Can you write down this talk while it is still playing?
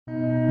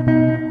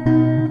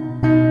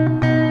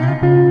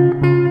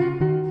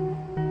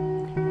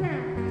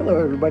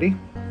everybody.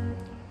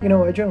 You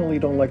know, I generally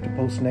don't like to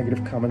post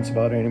negative comments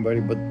about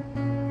anybody, but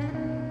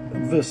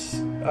this,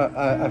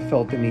 I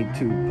felt the need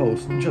to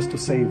post just to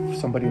save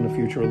somebody in the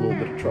future a little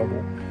bit of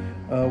trouble.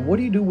 What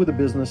do you do with a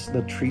business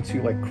that treats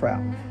you like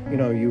crap? You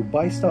know, you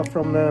buy stuff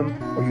from them,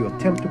 or you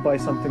attempt to buy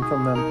something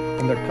from them,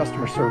 and their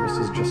customer service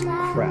is just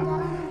crap.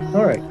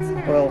 Alright,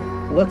 well,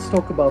 let's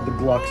talk about the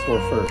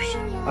Glockstore first.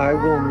 I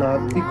will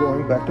not be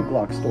going back to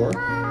Glockstore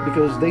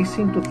because they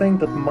seem to think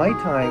that my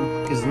time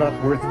is not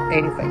worth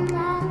anything.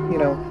 You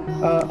know,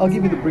 I'll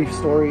give you the brief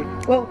story.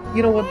 Well,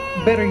 you know what?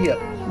 Better yet,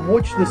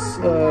 watch this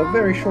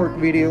very short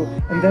video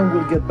and then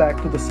we'll get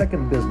back to the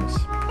second business.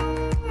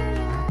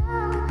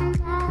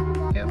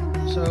 Yeah,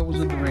 so I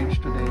was at the range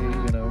today,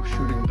 you know,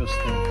 shooting this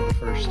thing for the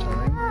first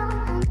time.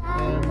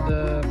 And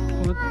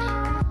put,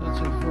 let's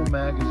say, 4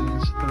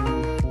 magazines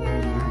through, 4,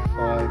 maybe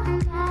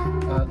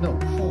 5. No,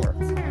 4.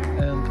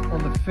 And on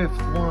the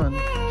 5th one,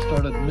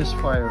 started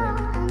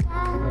misfiring.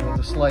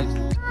 The slides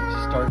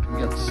start to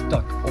get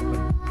stuck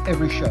open.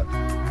 Every shot.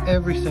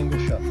 Every single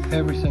shot.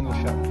 Every single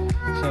shot.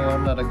 So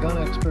I'm not a gun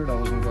expert. I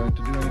wasn't going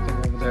to do anything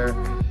over there.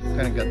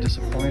 Kind of got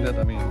disappointed.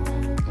 I mean,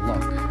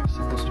 Glock is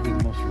supposed to be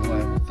the most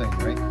reliable thing,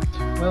 right?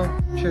 Well,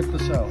 check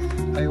this out.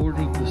 I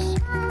ordered this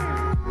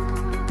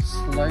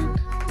slight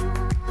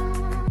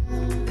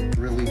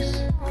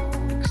release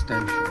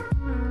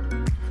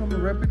extension from a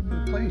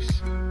reputable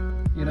place,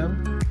 you know?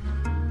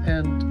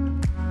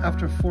 And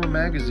after 4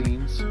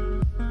 magazines,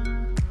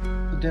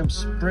 the damn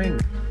spring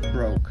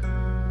broke.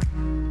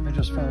 I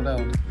just found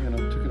out, you know,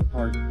 took it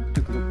apart,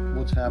 took a look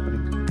what's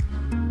happening.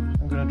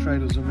 I'm gonna try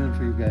to zoom in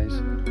for you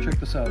guys. Check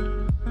this out.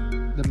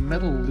 The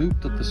metal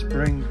loop that the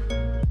spring,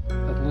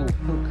 that little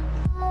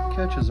hook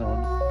catches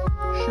on,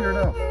 sheared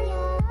off.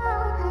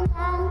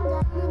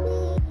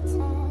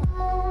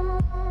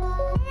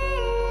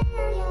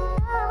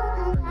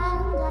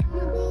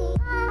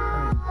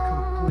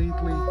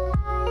 Completely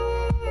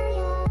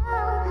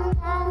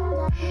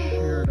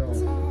sheared off.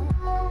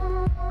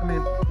 I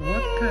mean,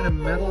 what kind of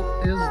metal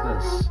is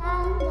this?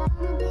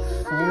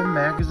 4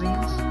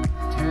 magazines,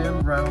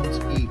 10 rounds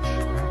each.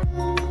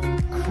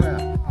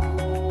 Crap.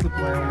 Put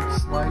my old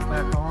slide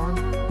back on,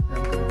 and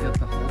I'm gonna get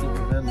the hold of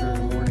the vendor in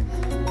the morning.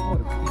 What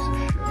a piece of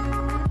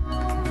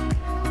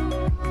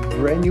shit.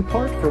 Brand new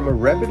part from a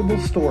reputable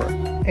store.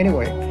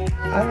 Anyway,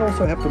 I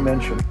also have to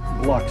mention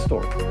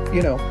Glockstore.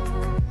 You know,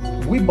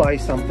 we buy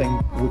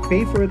something, we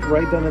pay for it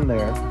right then and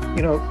there.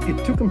 You know,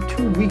 it took them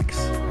 2 weeks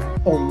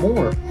or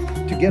more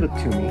to get it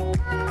to me.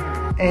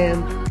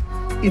 And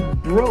it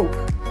broke,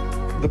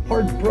 the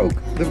part broke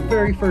the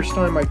very first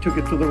time I took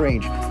it to the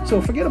range. So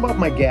forget about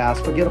my gas,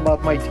 forget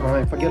about my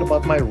time, forget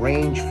about my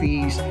range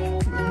fees.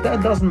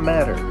 That doesn't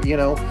matter, you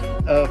know.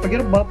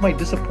 Forget about my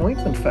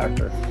disappointment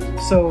factor.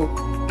 So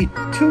it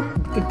took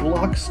the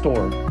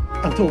Glockstore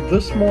until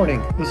this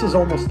morning. This is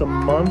almost a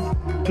month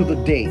to the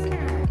date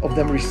of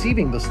them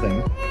receiving this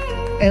thing.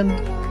 And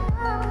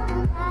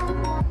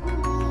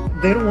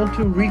they don't want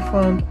to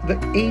refund the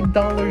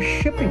 $8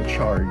 shipping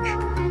charge.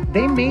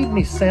 They made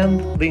me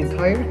send the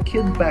entire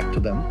kit back to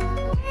them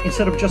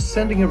instead of just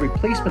sending a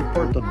replacement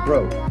part that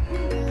broke.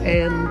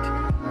 And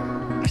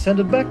I sent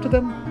it back to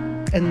them,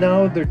 and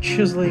now they're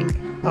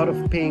chiseling out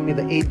of paying me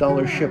the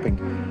 $8 shipping.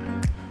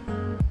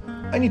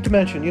 I need to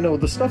mention, you know,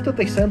 the stuff that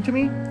they sent to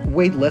me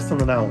weighed less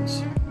than an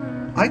ounce.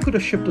 I could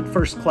have shipped it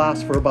first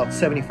class for about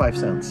 75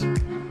 cents.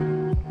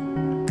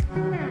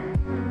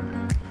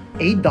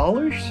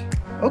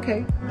 $8?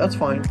 Okay, that's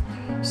fine.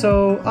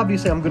 So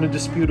obviously I'm going to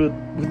dispute it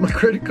with my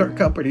credit card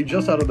company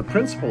just out of the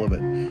principle of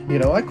it. You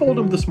know, I called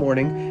them this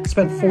morning,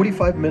 spent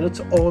 45 minutes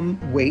on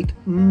wait.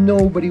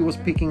 Nobody was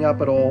picking up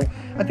at all.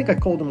 I think I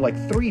called them like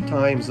 3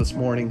 times this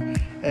morning,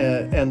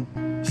 and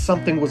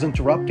something was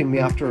interrupting me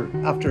after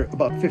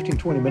about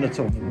 15-20 minutes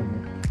of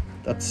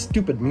that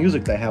stupid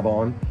music they have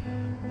on.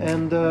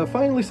 And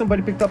finally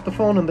somebody picked up the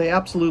phone and they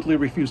absolutely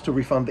refused to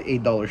refund the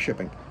 $8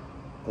 shipping.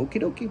 Okie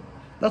dokie,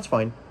 that's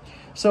fine.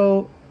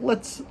 So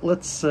let's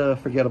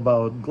forget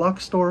about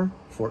Glockstore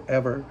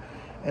forever,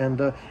 and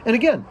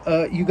again,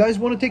 you guys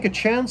want to take a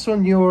chance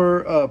on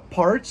your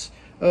parts,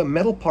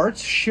 metal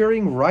parts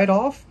shearing right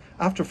off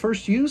after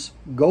first use?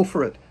 Go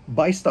for it.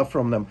 Buy stuff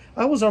from them.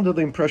 I was under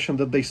the impression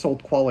that they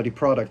sold quality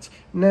products.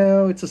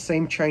 No, it's the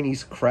same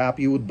Chinese crap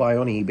you would buy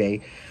on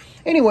eBay.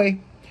 Anyway,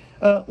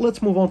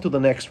 let's move on to the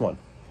next one.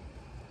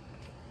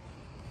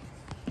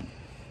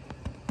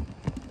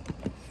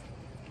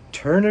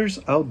 Turner's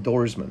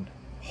Outdoorsman.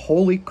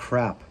 Holy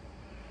crap.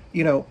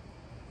 You know,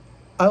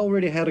 I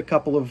already had a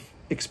couple of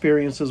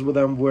experiences with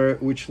them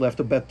which left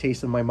a bad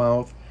taste in my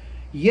mouth.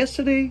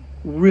 Yesterday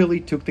really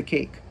took the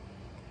cake.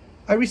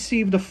 I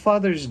received a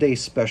Father's Day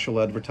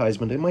special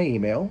advertisement in my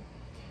email.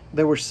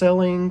 They were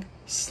selling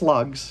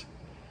slugs.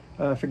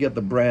 I forget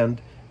the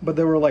brand, but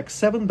they were like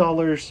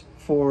 $7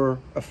 for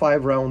a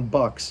 5-round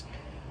box,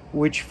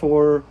 which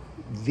for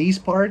these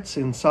parts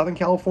in Southern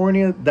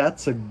California,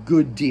 that's a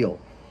good deal.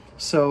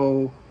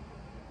 So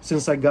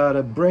since I got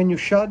a brand new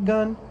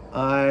shotgun,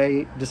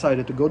 I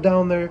decided to go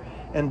down there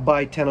and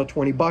buy 10 or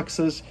 20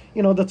 boxes.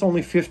 You know, that's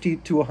only 50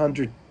 to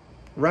 100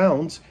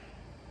 rounds.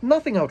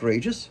 Nothing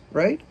outrageous,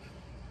 right?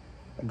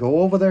 I go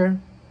over there,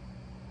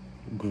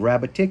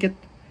 grab a ticket,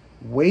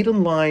 wait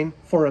in line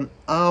for an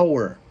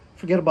hour.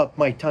 Forget about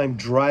my time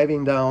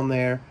driving down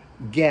there,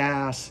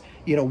 gas,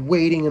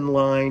 waiting in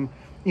line.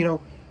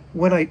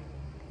 When I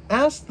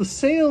ask the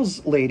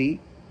sales lady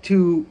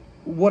to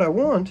what I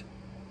want,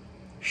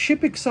 she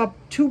picks up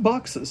 2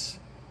 boxes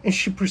and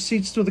she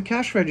proceeds to the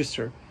cash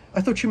register.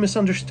 I thought she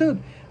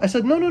misunderstood. I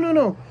said,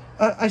 no.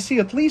 I see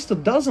at least a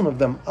dozen of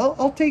them.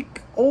 I'll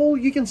take all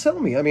you can sell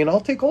me.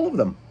 I'll take all of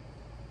them.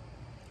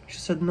 She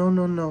said,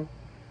 no.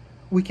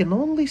 We can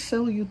only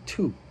sell you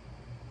 2.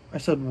 I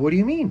said, what do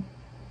you mean?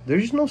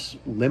 There's no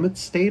limit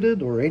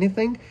stated or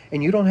anything,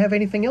 and you don't have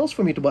anything else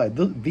for me to buy.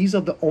 These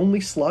are the only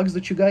slugs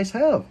that you guys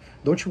have.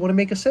 Don't you want to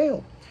make a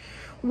sale?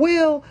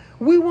 Well,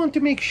 we want to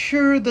make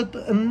sure that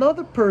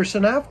another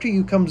person after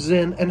you comes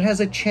in and has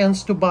a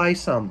chance to buy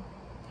some.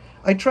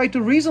 I tried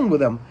to reason with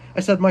them.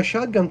 I said, my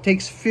shotgun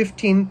takes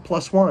 15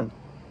 plus 1.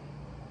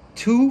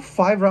 2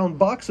 5-round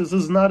boxes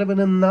is not even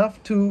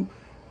enough to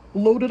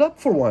load it up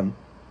for one.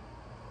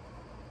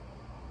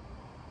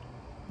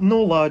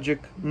 No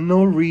logic,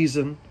 no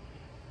reason.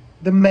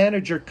 The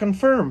manager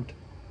confirmed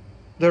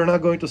they're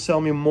not going to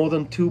sell me more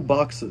than 2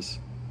 boxes.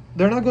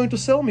 They're not going to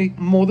sell me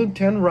more than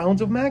 10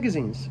 rounds of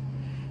magazines.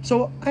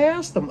 So I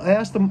asked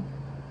them,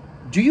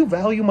 do you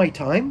value my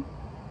time?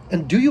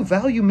 And do you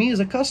value me as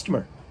a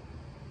customer?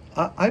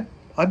 I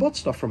bought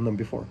stuff from them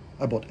before.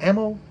 I bought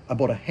ammo. I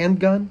bought a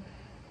handgun.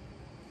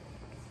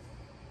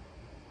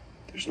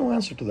 There's no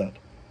answer to that.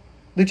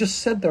 They just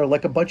sat there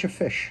like a bunch of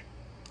fish.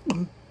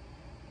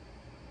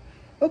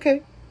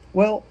 Okay,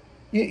 well,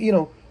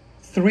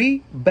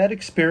 3 bad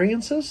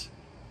experiences.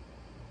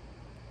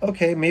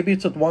 Okay, maybe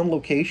it's at one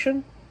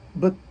location,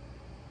 but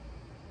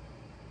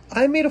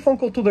I made a phone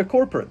call to their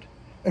corporate,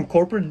 and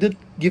corporate did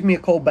give me a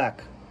call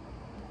back.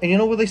 And you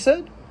know what they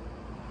said?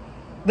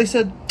 They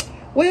said,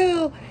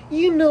 well,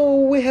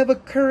 we have a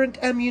current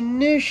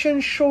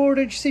ammunition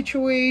shortage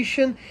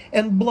situation,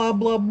 and blah,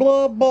 blah,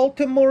 blah,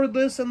 Baltimore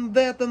this and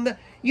that and that.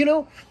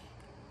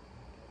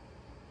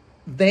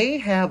 They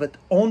have it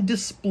on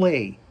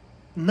display.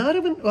 I'm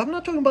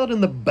not talking about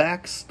in the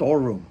back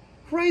storeroom.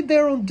 Right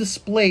there on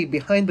display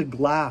behind the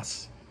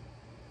glass.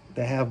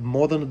 They have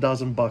more than a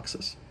dozen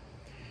boxes.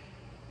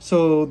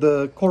 So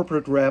the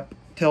corporate rep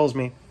tells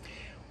me,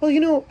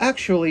 well,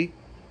 actually,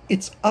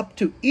 it's up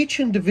to each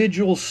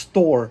individual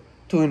store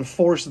to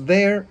enforce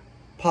their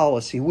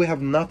policy. We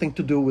have nothing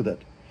to do with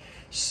it.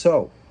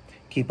 So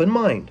keep in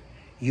mind,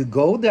 you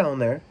go down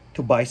there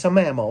to buy some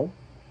ammo.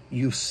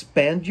 You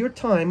spend your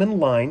time in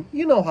line.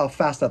 You know how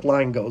fast that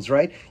line goes,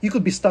 right? You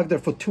could be stuck there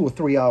for 2 or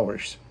 3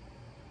 hours.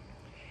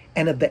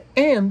 And at the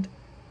end,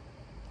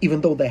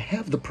 even though they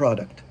have the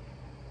product,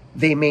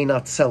 they may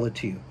not sell it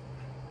to you.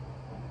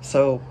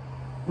 So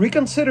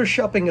reconsider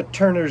shopping at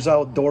Turner's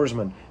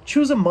Outdoorsman.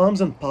 Choose a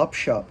moms and pop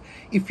shop.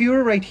 If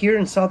you're right here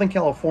in Southern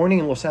California,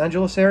 in Los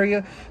Angeles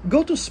area,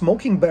 go to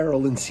Smoking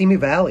Barrel in Simi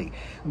Valley.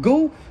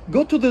 Go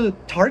to the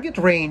Target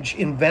range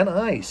in Van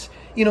Nuys.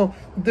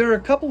 There are a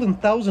couple in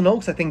Thousand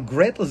Oaks. I think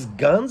Gretless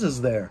Guns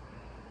is there.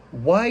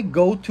 Why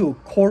go to a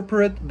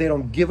corporate? They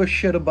don't give a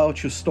shit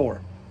about your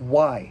store.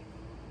 Why?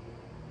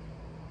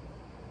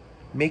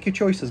 Make your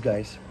choices,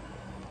 guys.